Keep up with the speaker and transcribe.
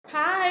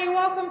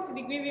welcome to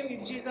the Grieving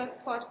with Jesus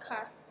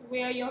podcast.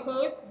 We are your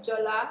hosts,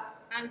 Jola.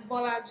 and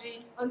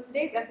Bolaji, On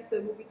today's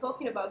episode, we'll be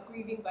talking about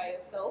grieving by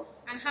yourself.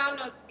 and how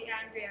not to be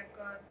angry at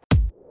God.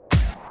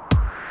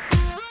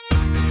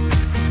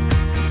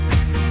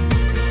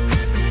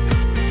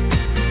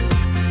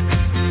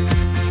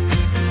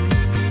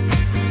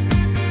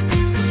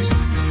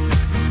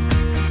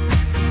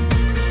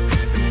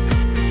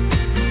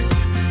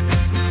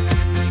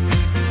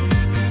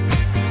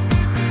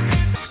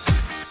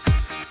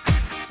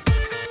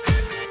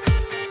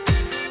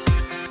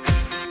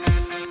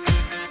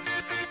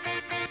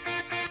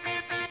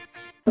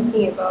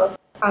 Talking about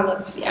how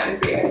not to be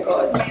angry at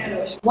God.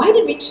 Why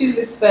did we choose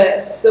this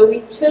first? So we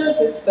chose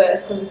this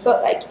first because we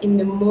felt like in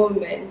the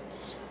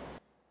moment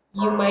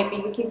you might be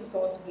looking for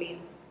someone to blame.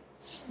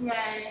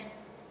 Right.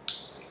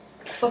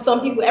 For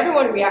some people,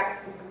 everyone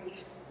reacts to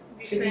grief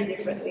pretty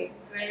differently.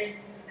 Very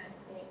different.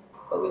 Yeah.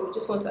 But we would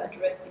just want to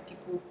address the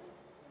people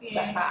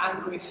Yeah. that are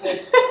angry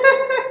first.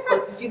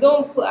 Because if you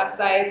don't put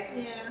aside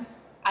Yeah.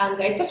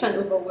 anger, it's such an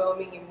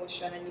overwhelming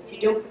emotion, and if you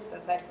don't put it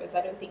aside first,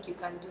 I don't think you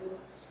can do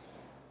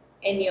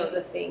any other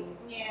thing.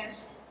 Yeah.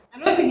 I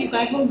don't think you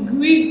can even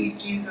grieve with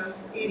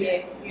Jesus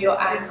if You're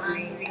still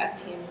angry at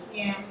him.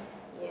 Yeah.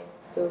 Yeah,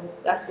 so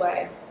that's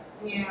why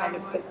we Yeah. kind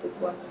of put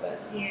this one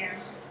first. Yeah.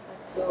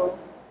 And so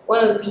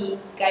one of the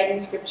guiding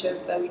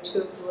scriptures that we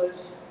chose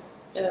was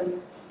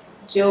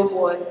Job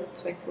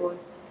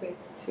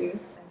 1:21-22. And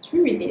should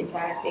we read the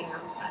entire thing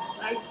out?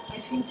 I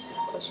think so.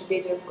 Or should they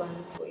just go and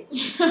look for it?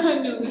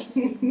 No, let's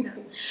read it out.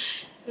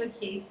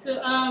 Okay, so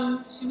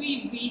should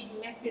we read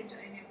message or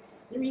NLT?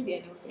 Read the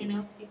NLT.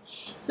 NLT.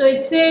 So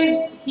it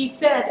says, he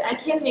said, I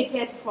came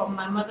naked from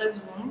my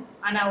mother's womb,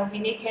 and I will be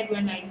naked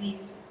when I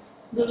leave.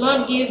 The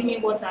Lord gave me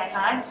what I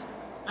had,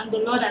 and the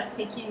Lord has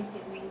taken it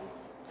away.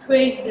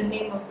 Praise the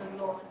name of the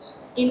Lord.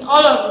 In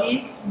all of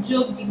this,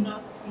 Job did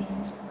not sin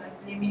by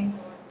blaming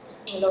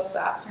God. I love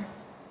that.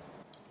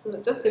 So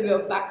just a bit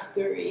of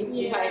backstory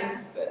Yeah. behind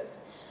this verse.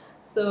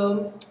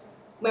 So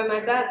when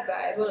my dad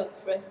died, one of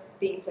the first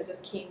things that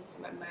just came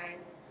to my mind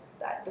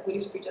that the Holy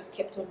Spirit just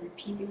kept on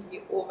repeating to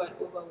me over and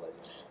over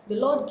was, the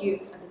Lord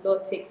gives and the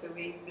Lord takes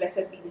away.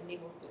 Blessed be the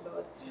name of the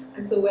Lord.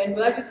 And so when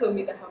Bolaji told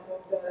me that her mom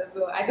died as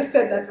well, I just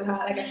said that to her.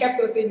 Like I kept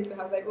on saying it to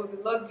her, like, oh,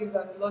 the Lord gives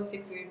and the Lord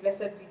takes away.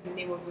 Blessed be the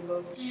name of the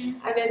Lord.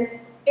 And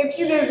then a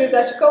few days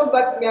later, she comes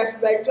back to me and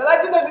she's like,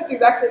 Jola, do you know this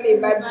is actually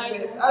a Bible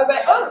verse? I was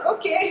like, oh,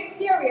 okay,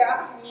 here we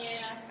are.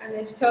 Yeah. And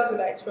then she tells me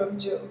that it's from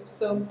Job.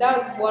 So that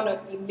was one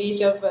of the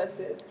major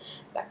verses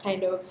that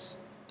kind of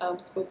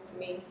spoke to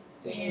me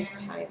during this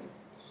time.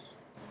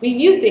 We've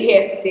used it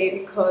here today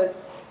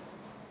because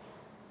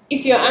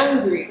if you're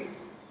angry,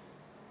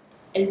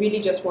 I really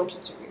just want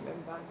you to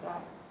remember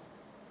that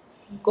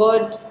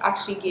God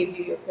actually gave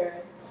you your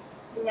parents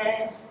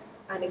Right.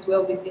 and is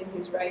well within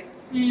his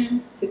rights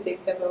Mm. to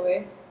take them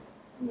away,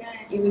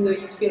 Right. even though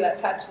you feel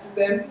attached to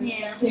them.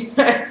 Yeah.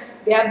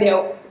 They have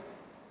their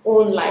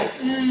own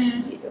life,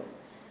 Mm. you know.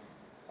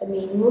 I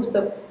mean, most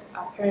of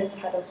our parents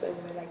had us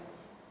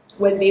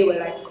when they were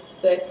like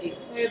 30.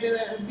 Well, they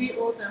were a bit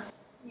older.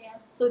 Yeah.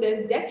 So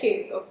there's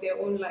decades of their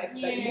own life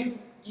that Yeah.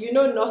 you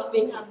know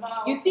nothing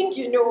About. You think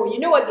you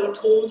know what they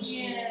told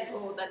you, Yeah.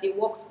 or that they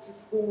walked to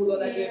school, or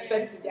that they were Yeah.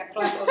 first in their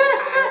class all the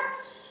time.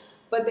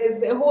 But there's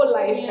the whole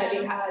life that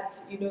Yeah. they had,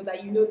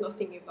 that you know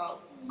nothing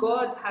about.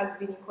 God has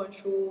been in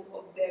control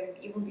of them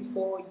even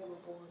before you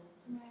were born,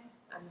 Right.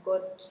 and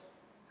God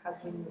has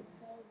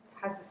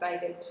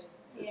decided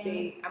to Yeah.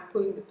 say, I'm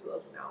pulling the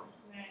plug now.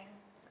 Right.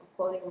 I'm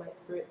calling my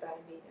spirit that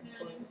I made and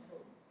calling it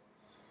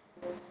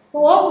home. But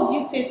what would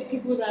you say to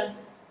people that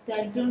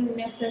don't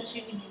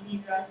necessarily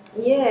believe that?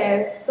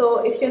 Yeah, so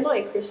if you're not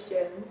a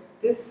Christian,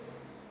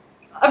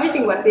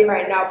 everything we're saying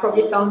right now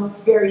probably sounds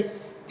very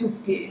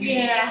stupid.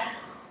 Yeah.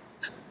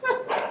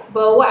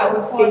 But what I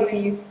would say to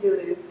you still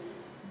is,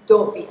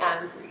 don't be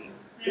angry,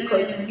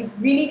 because you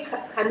really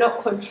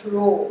cannot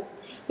control.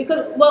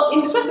 Because, well,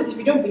 in the first place, if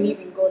you don't believe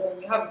in God,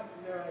 then you have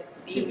no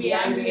right to be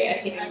angry at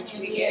Him.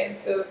 Yeah.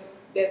 So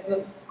there's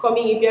no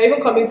coming. If you're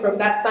even coming from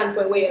that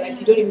standpoint where you're like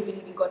you don't even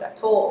believe in God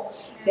at all,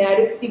 then I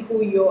don't see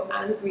who you're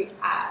angry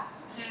at.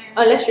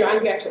 Unless you're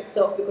angry at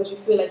yourself because you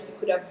feel like you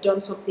could have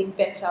done something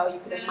better, or you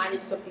could have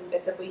managed something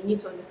better. But you need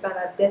to understand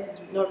that death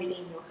is not really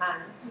in your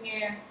hands.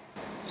 Yeah.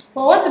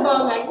 But what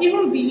about like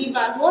even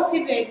believers? What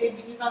if there is a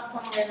believer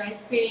somewhere like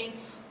saying,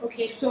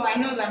 okay, so I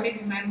know that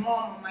maybe my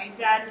mom or my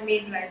dad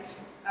made like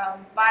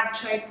bad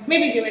choices.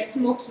 Maybe they were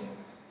smoking,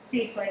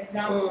 say for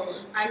example,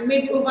 and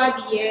maybe over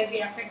the years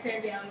they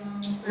affected their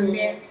lungs, and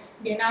then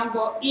they now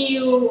got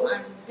ill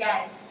and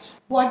died.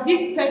 But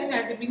this person,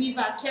 as a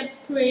believer,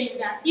 kept praying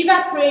that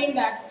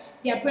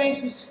they are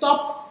praying to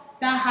stop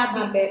that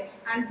habit,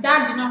 and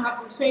that did not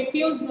happen. So it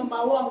feels, number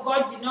one,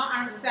 God did not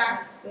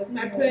answer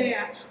my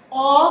prayer,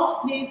 or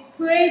they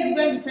prayed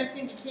when the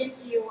person became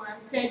ill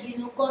and said,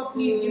 God,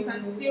 please, you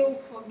can still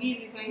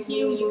forgive, you can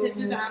heal, you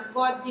can do that, and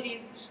God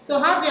didn't. So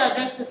how do you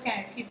address this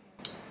kind of people?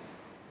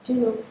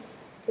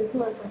 There's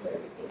no answer for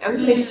everything. I'm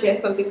just going to share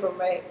something from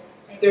my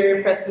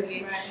story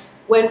personally. Right.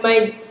 When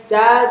my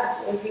dad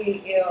was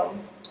really ill,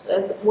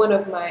 As one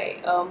of my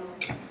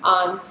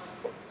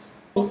aunts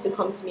used to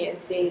come to me and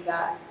say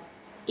that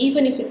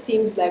even if it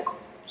seems like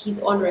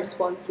he's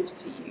unresponsive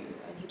to you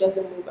and he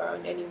doesn't move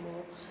around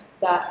anymore,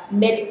 that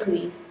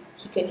medically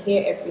he can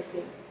hear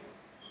everything,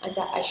 and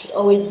that I should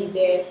always be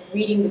there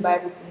reading the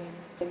Bible to him.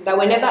 That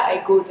whenever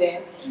I go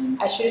there,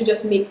 I shouldn't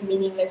just make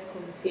meaningless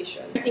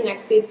conversation. Everything I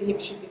say to him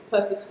should be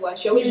purposeful. And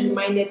she always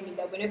reminded me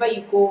that whenever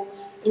you go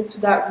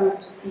into that room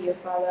to see your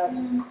father,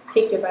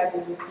 take your Bible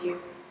with you,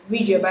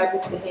 read your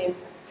Bible to him,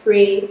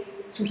 pray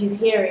to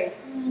his hearing,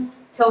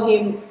 tell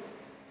him,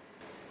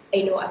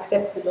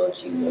 accept the Lord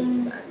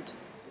Jesus and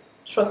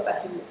trust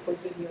that he will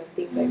forgive you and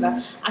things like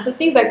that. And so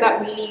things like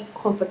that really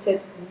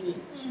comforted me.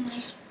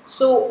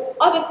 So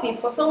obviously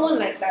for someone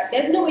like that,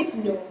 there's no way to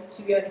know,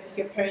 to be honest, if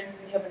your parents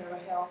is in heaven or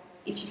hell.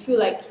 If you feel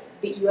like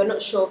that you are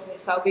not sure of their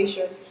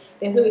salvation,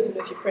 there's no way to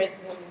know if your parents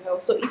in heaven or hell.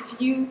 So if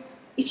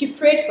you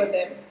prayed for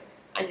them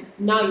and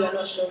now you are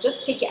not sure,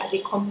 just take it as a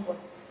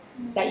comfort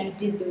that you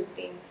did those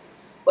things.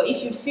 But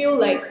if you feel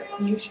like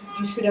you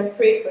should have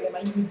prayed for them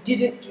and you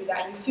didn't do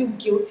that, and you feel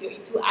guilty or you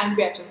feel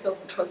angry at yourself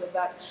because of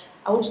that,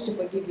 I want you to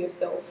forgive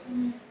yourself.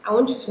 I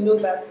want you to know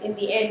that in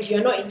the end,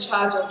 you're not in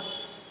charge of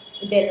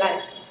their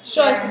life.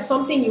 Sure, it is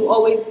something you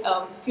always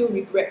feel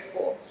regret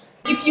for.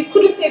 If you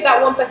couldn't save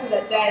that one person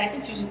that died, I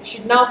think you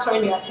should now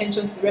turn your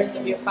attention to the rest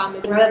of your family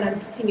rather than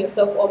beating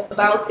yourself up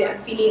about it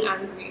and feeling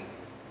angry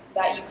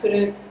that you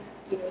couldn't,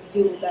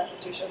 deal with that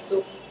situation.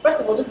 So first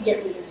of all, just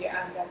get rid of your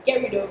anger.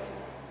 Get rid of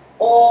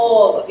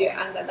all of your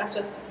anger. That's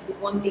just the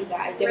one thing that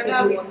I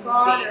definitely want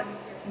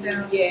to say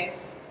to you. Yeah.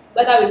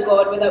 Whether with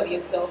God, whether with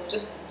yourself,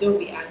 just don't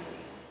be angry.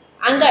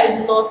 Anger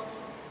is not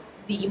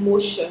the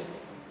emotion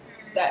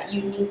that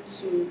you need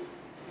to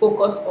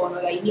focus on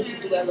or that you need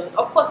to dwell on.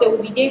 Of course, there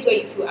will be days where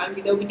you feel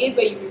angry. There will be days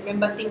where you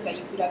remember things that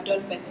you could have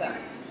done better.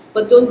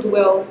 But don't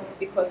dwell,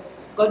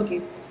 because God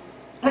gives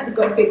and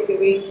God takes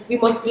away. We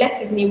must bless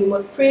His name. We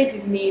must praise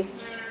His name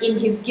in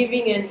His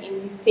giving and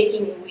in His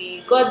taking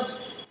away. God,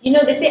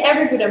 they say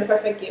every good and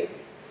perfect gift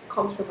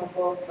comes from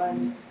above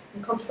and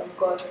it comes from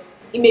God.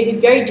 It may be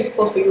very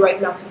difficult for you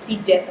right now to see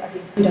death as a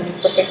good and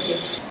a perfect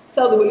gift.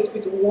 Tell the Holy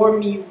Spirit to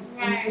warm you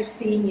into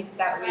seeing it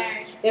that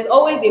way. There's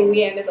always a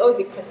way and there's always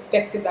a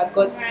perspective that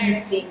God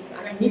sees things,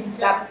 and you need to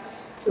start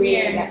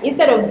praying that.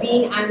 Instead of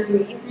being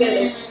angry,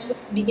 instead of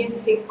just begin to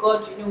say,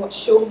 God, you know what,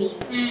 show me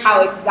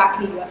how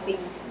exactly you are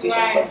seeing the situation,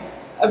 because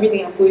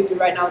everything I'm going through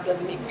right now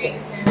doesn't make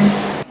sense.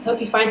 I hope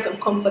you find some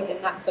comfort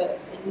in that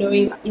verse and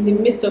knowing in the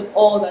midst of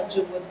all that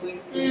Job was going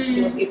through,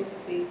 he was able to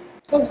say.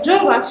 Because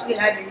Job actually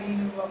had a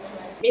really rough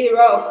life. Really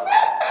rough.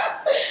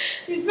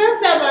 The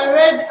first time I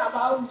read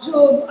about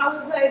Job, I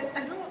was like,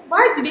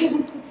 why did they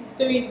even put his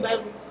story in the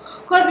Bible?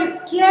 Because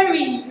it's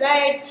scary.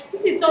 Like,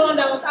 this is someone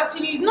that was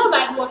actually, it's not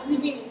like he was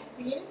living in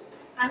sin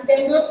and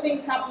then those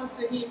things happened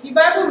to him. The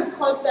Bible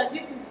records that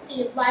this is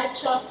a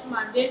righteous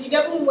man. Then the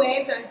devil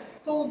went and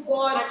told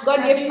God. And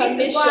God gave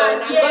permission.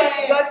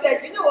 And God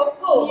said, you know what,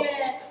 go.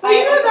 Yeah. But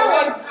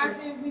that was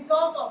as a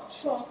result of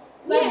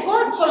trust. Like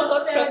God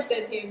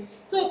trusted him.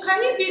 So can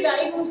it be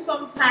that even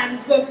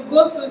sometimes when we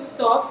go through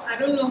stuff, I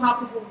don't know how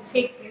people will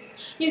take this,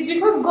 it's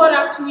because God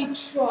actually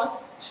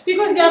trusts.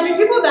 Because there have been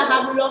people that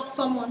have lost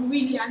someone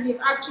really and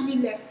they've actually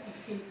left the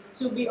faith,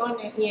 to be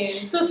honest.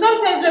 Yeah. So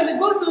sometimes when we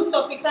go through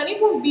stuff, it can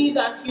even be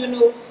that,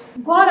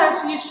 God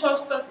actually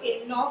trusts us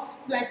enough,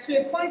 like to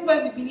a point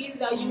where He believes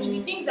that,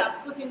 the things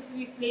I've put into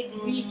this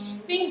lady,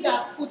 things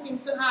I've put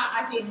into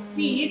her as a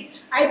seed,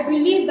 I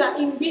believe that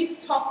in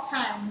these tough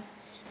times,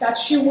 that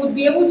she would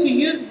be able to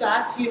use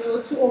that,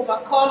 to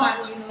overcome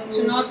and,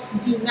 to not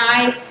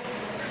deny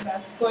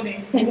that God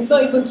exists. And it's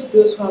not even to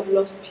those who have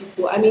lost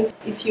people. I mean,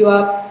 if you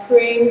are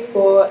praying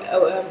for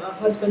a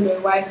husband or a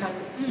wife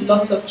and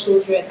lots of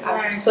children,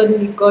 and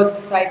suddenly God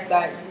decides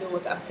that, you know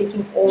what, I'm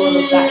taking all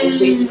of that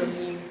away from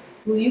you,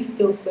 will you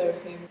still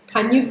serve Him?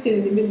 Can you still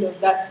in the middle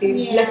of that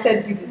say,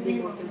 blessed be the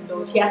name of the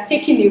Lord? He has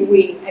taken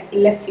away. I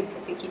bless Him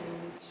for taking away.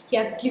 He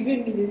has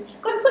given me this.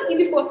 Because it's so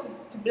easy for us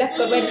to bless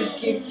God when He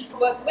gives.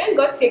 But when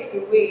God takes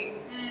away,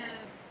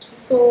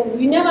 so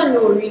you never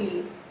know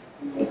really.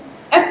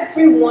 It's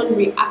everyone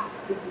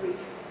reacts to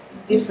grief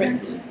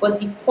differently. But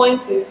the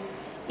point is,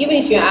 even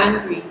if you're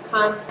angry, you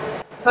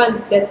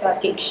can't let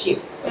that take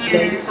shape. You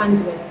can't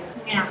do it.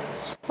 Yeah.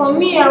 For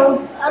me, I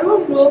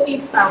don't know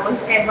if I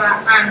was ever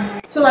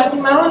angry. So like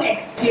in my own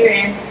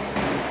experience,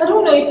 I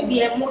don't know if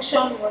the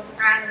emotion was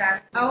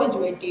anger. You said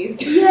you were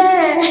dazed.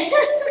 Yeah.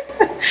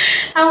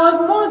 I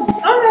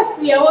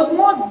was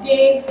more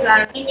dazed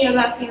than any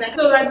other thing.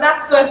 So like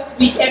that first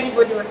week,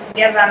 everybody was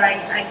together.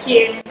 Like I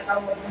came, I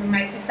was with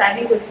my sister. I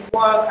didn't go to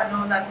work and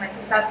all that. My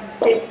sister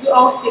we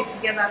all stayed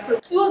together. So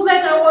it was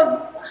like I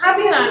was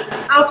having an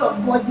out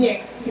of body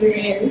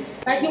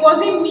experience. Like it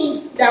wasn't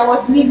me that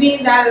was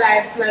living that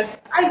life. Like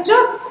it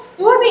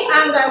wasn't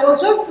anger. It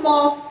was just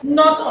more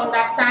not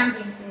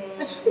understanding.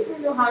 I don't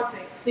even know how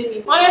to explain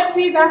it.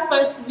 Honestly, that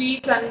first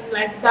week and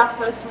like that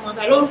first month,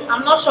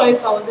 I'm not sure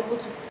if I was able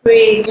to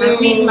pray and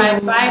read my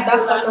Bible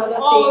That's and another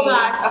all thing.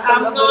 that. That's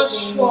I'm another not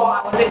thing. sure.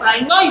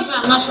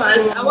 I'm not sure.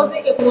 I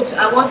wasn't able to.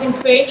 I wasn't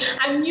praying.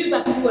 I knew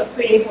that people were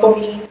praying for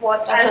me,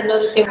 but That's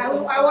another thing.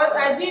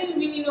 I didn't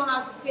really know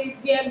how to say,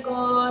 dear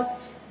God,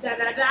 da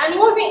da da. And it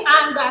wasn't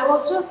anger. I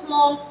was just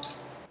more.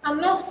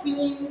 I'm not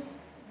feeling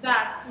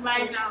that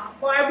right now.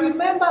 But I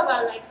remember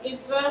that like a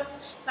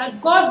verse that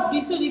God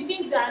did, so the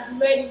things that I'd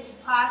read in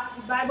the past,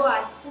 the Bible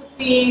had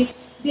put in,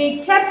 they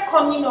kept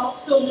coming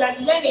up. So like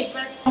when a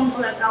verse comes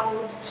like I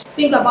would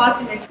think about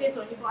it, meditate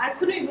on it, but I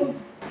couldn't even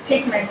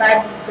take my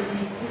Bible to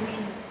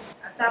read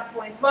at that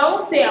point. But I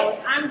won't say I was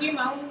angry,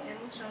 my own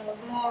emotion was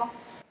more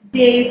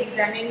dazed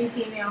than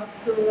anything else.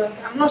 So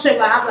like I'm not sure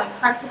if I have like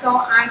practical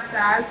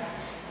answers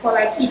for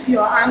like if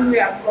you're angry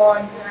at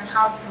God and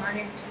how to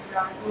manage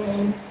that.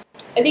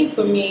 I think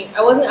for me,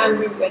 I wasn't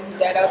angry when he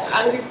died. I was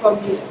angry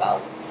probably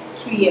about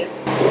 2 years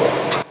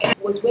before. And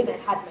it was when I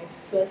had my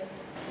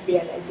first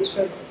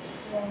realization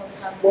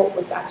of what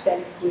was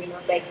actually going on. I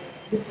was like,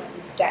 this man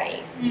is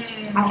dying.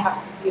 I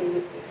have to deal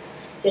with this.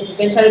 There's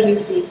eventually going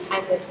to be a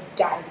time where he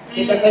dies.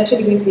 There's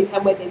eventually going to be a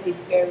time where there's a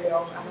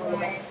burial and all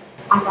that.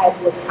 And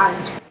I was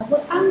angry. I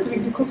was angry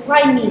because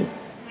why me?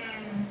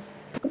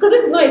 Because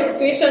this is not a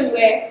situation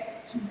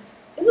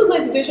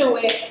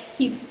where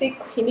he's sick,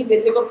 he needs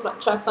a liver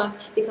transplant,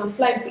 they can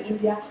fly him to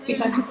India, we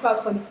can do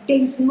crowdfunding. There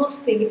is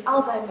nothing, it's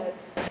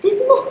Alzheimer's. There's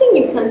nothing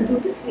you can do.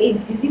 This is a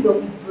disease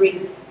of the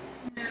brain.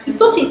 It's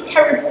such a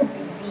terrible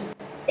disease.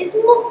 There's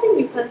nothing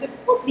you can do.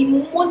 What's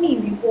the money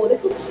in the world?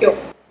 There's no cure.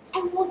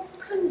 I was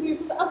angry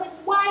because I was like,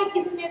 why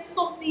isn't there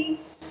something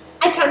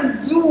I can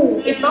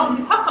do about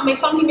this? How can my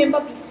family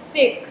member be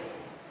sick?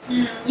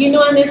 You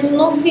know, and there's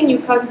nothing you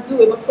can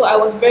do about. So I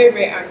was very,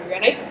 very angry,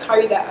 and I used to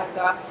carry that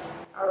anger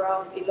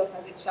around a lot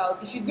as a child.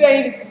 If you do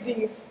any little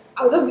thing,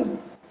 I'll just be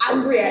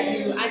angry at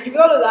you, and you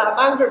all know that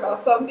I'm angry about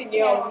something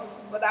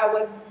else. But I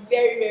was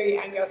very, very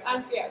angry. I was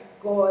angry at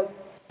God.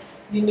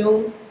 You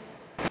know,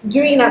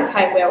 during that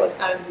time where I was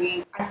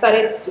angry, I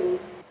started to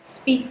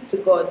speak to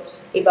God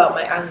about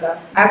my anger.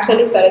 I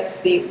actually started to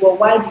say, well,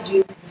 why did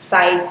you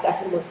decide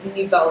that he must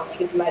live out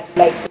his life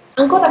like this?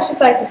 And God actually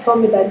started to tell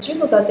me that, do you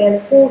know that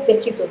there's whole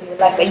decades of your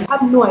life that you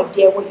have no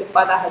idea what your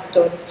father has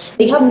done?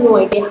 That you have no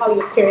idea how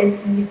your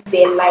parents lived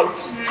their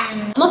life.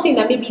 I'm not saying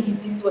that maybe his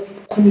disease was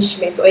his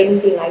punishment or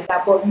anything like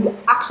that, but you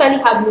actually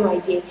have no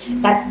idea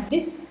that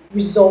this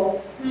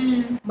result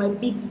might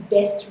be the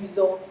best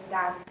result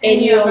than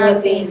any other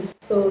thing.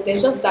 So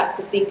there's just that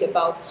to think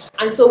about.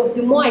 And so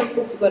the more I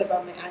spoke to God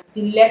about my anger,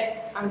 the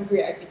less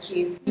angry I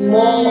became, the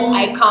more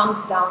I calmed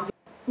down.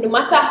 No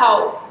matter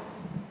how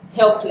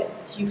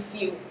helpless you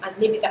feel, and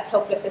maybe that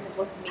helplessness is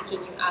what's making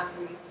you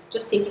angry,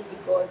 just take it to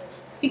God.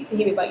 Speak to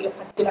him about your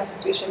particular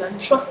situation and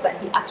trust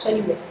that he actually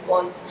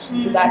responds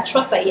to that.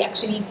 Trust that he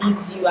actually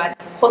leads you and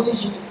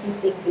causes you to see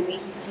things the way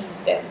he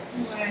sees them.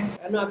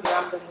 I know I'll be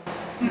rambling.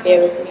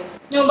 Bear with me.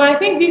 No, but I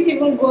think this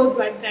even goes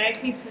like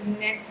directly to the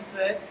next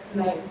verse.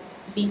 Like,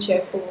 be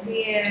cheerful.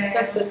 Yeah.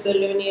 1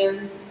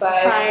 Thessalonians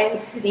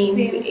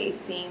 5:16 to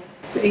 18.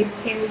 To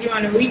 18. Do you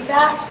want to read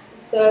that?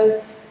 It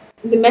says,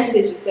 in the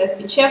message it says,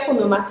 be cheerful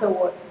no matter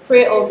what.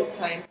 Pray all the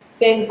time.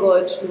 Thank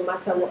God no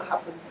matter what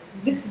happens.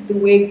 This is the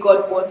way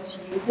God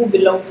wants you who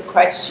belong to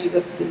Christ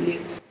Jesus to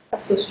live.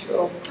 That's so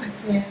strong.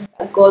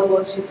 That God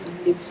wants you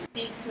to live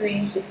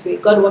this way.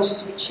 God wants you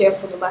to be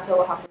cheerful no matter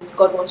what happens.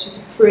 God wants you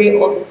to pray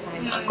all the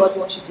time, and God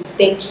wants you to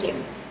thank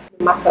him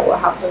no matter what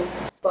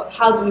happens. But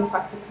how do we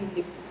practically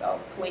live this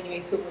out when you're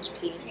in so much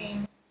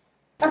pain?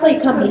 That's why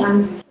you can't be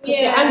angry. Because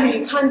if you're angry,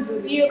 you can't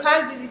do this. You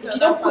can't do this. If you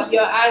don't put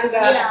your anger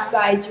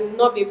aside, you will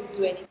not be able to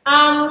do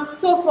anything.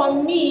 So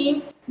for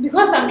me,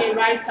 because I'm a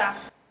writer,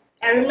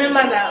 I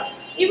remember that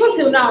even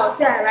till now, I'll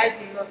say I write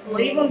a lot,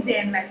 but even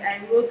then, like I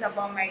wrote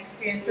about my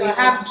experience. So I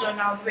have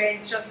journals where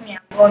it's just me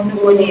and God,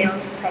 nobody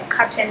else. I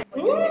catch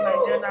anybody in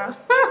my journal.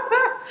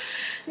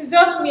 It's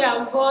just me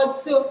and God.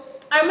 So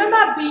I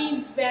remember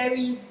being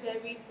very,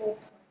 very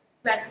open.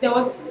 Like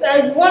there's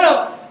one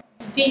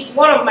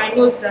of my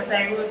notes that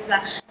I wrote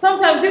that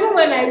sometimes even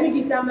when I read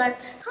it, I'm like,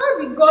 how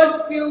did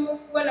God feel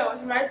when I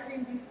was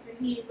writing this to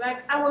him?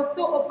 Like I was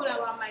so open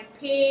about my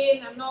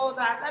pain and all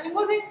that, and it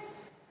wasn't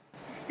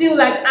still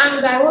like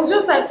anger. I was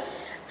just like,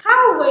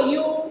 how were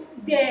you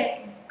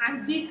there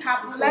and this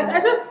happened? Like I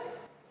just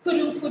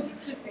couldn't put the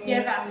two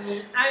together.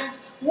 And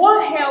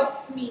what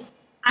helped me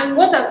and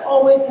what has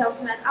always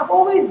helped me, like I've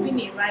always been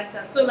a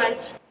writer. So like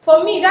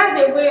for me, that's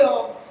a way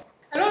of,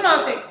 I don't know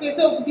how to explain.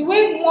 So the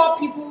way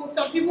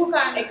some people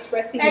can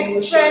express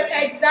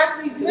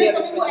exactly the way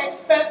some people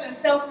express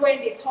themselves when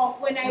they talk.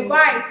 When I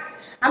write,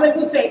 I'm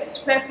able to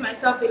express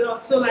myself a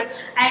lot. So like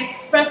I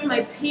express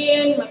my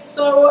pain, my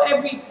sorrow,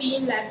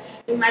 everything. Like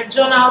in my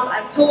journals,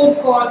 I told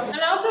God.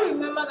 And I also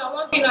remember that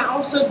one thing I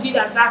also did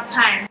at that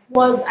time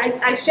was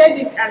I shared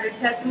this as a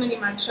testimony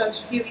in my church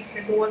a few weeks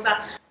ago. Was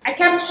that I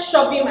kept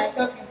shoving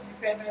myself into the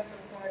presence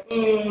of God.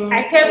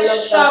 I kept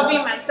shoving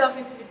myself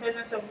into the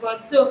presence of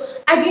God. So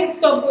I didn't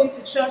stop going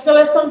to church. There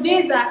were some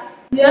days that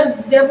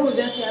the devil will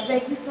just say, I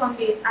beg this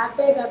Sunday, I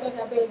beg,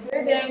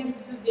 let them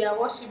do their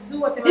worship, do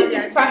whatever This they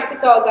is are doing.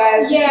 practical,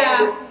 guys. Yeah.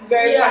 This is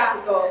very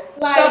practical.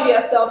 Like, Shove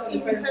yourself in in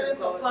the the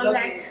presence of God. God.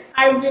 Like,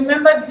 I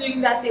remember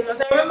doing that a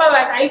lot. I remember,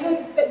 like, I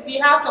even the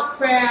house of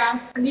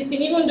prayer, this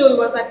thing, even though it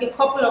was like a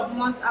couple of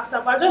months after,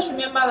 but I just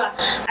remember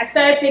that I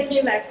started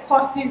taking like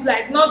courses,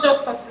 like not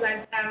just courses,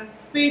 like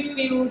spirit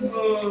filled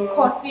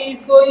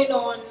courses, going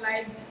on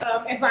like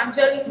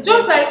evangelism,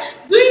 just like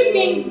doing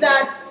things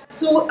that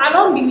to an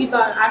unbeliever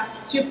are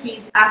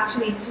stupid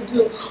actually to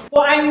do.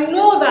 But I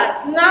know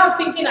that now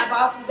thinking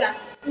about it, that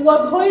it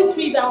was Holy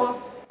Spirit that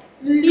was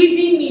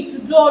leading me to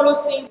do all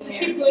those things, to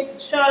keep going to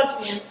church,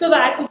 so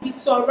that I could be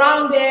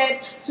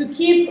surrounded, to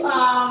keep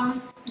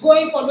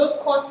going for those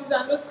courses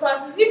and those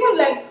classes. Even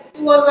like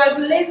it was like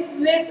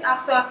late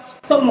after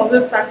some of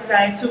those classes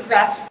that I took,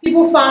 that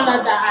people found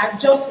out that I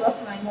just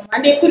lost my mom,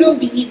 and they couldn't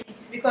believe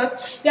it,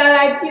 because they're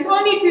like, it's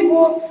only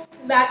people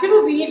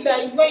believe that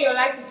it's when your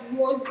life is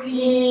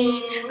rosy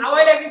and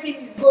when everything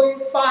is going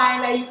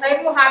fine, like you can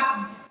even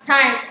have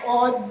time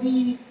or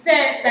the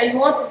sense that you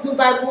want to do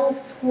Bible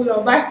school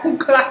or Bible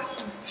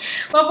classes.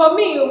 But for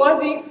me, it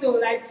wasn't so.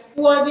 Like,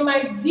 it was in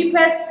my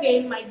deepest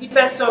pain, my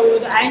deepest sorrow,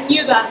 that I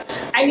knew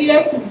that I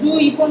needed to do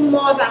even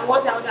more than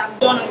what I would have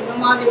done on a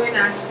normal day when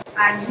I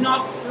had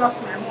not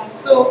lost my mom.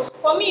 So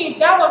for me,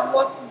 that was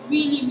what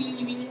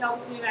really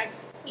helped me. Like,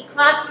 the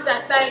classes I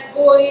started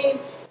going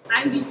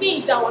and the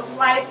things I was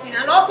writing,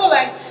 and also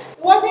like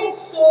it wasn't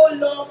so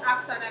long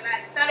after that I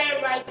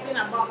started writing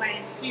about my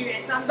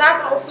experience, and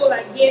that also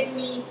like gave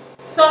me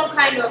some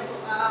kind of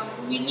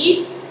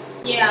relief.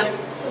 Yeah.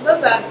 So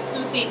those are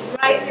two things: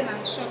 writing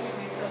and showing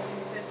myself in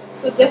the better.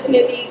 So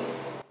definitely,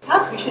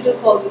 perhaps we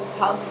shouldn't call this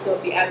how to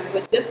not be angry,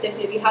 but just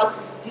definitely how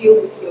to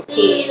deal with your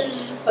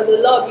pain, because a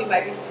lot of you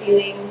might be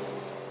feeling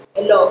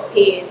a lot of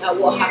pain at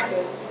what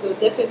happened. So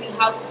definitely,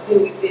 how to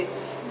deal with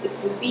it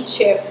is to be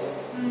cheerful.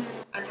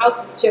 And how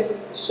to be cheerful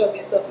is to shove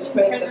yourself in the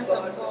presence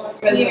of God.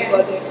 In the presence of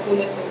God, there is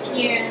fullness of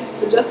joy.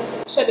 So just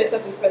shove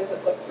yourself in the presence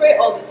of God. Pray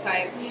all the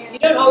time. You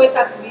don't always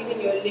have to be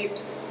using your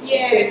lips to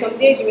pray. Some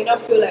days you may not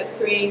feel like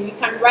praying. You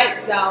can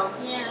write down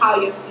how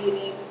you're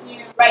feeling.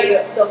 Write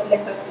yourself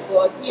letters to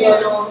God.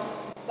 Journal.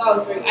 That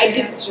was very. I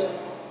didn't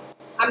journal.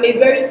 I'm a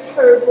very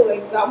terrible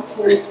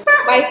example.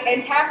 My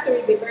entire story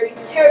is a very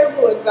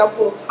terrible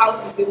example of how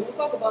to do. We'll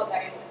talk about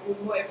that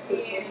in more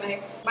episodes.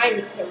 Mine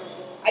is terrible.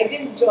 I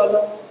didn't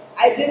journal.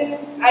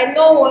 I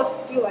know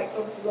what feel like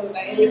talking to God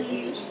about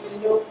anything, you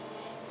know.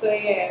 So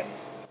yeah,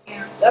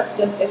 that's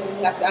just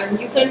definitely has to. And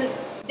you can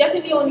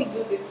definitely only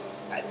do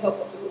this by the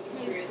help of the Holy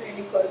Spirit,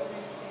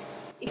 because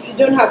if you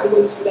don't have the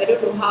Holy Spirit, I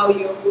don't know how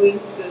you're going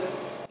to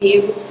be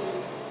able to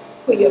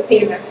put your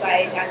pain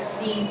aside and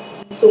see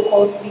the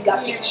so-called bigger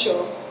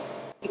picture.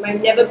 You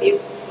might never be able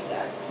to see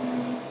that.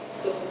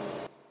 So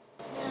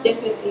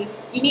definitely,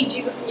 you need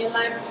Jesus in your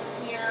life.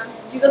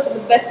 Jesus is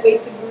the best way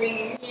to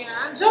grieve.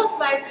 Yeah, and just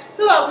like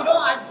so that we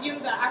don't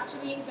assume that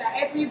actually that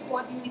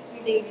everybody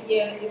listening to this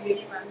is a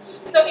believer.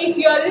 So if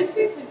you're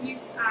listening to this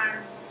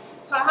and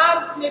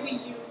perhaps maybe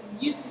you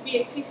used to be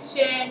a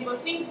Christian,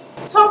 but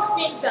tough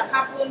things that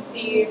happened to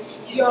you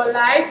in your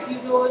life,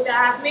 you know, that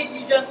have made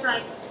you just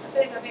like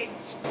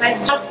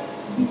just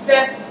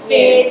desert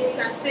faith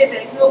and say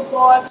there's no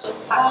God.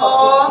 Just pack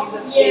up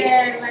this Jesus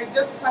thing. Like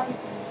just pack it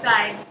to the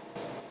side.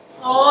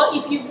 Or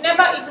if you've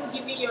never even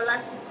given your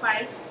life to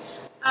Christ,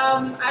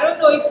 I don't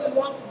know if we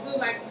want to do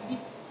like the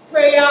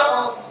prayer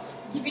of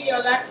giving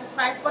your life to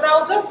Christ, but I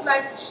would just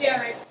like to share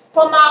like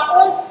from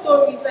our own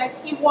stories,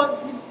 like we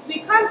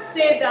can't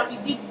say that we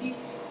did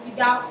this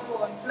without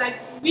God. Like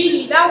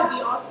really, that would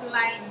be us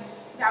lying.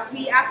 That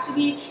we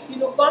actually,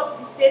 got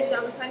to the stage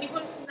that we can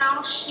even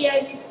now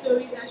share these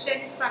stories and share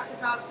these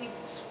practical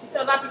tips with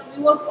other people. It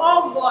was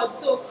all God.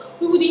 So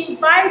we would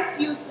invite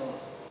you to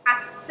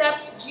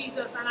accept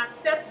Jesus and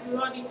accept the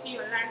Lord into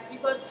your life,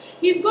 because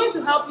He's going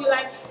to help you.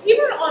 Like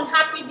even on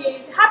happy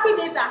days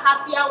are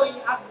happier when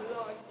you have the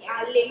Lord.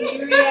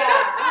 Hallelujah!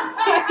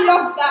 I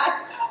love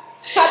that.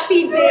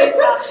 Happy days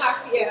are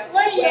happier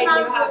when you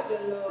have the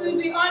Lord.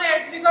 To be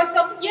honest, because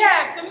some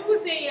people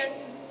say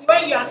yes.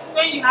 When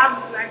you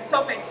have like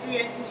tough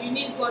experiences, you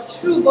need God.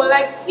 True, but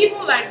like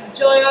even like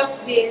joyous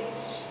days,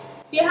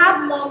 they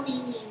have more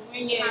meaning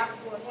when you have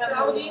God. So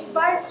I would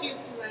invite you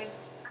to like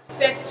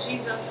accept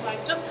Jesus,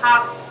 like just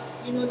have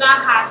that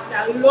heart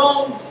that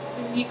longs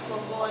to live for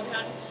God,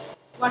 and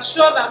we're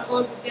sure that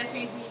God will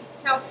definitely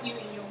help you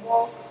in your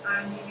walk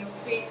and in your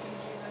faith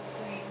in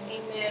Jesus'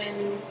 name.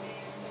 Amen.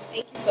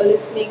 Thank you for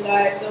listening,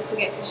 guys. Don't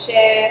forget to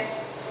share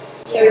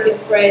with your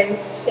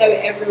friends, share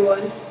with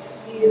everyone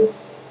who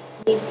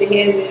needs to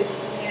hear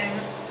this.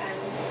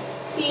 And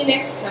see you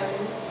next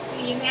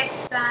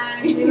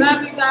time. We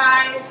love you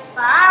guys.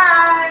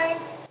 Bye.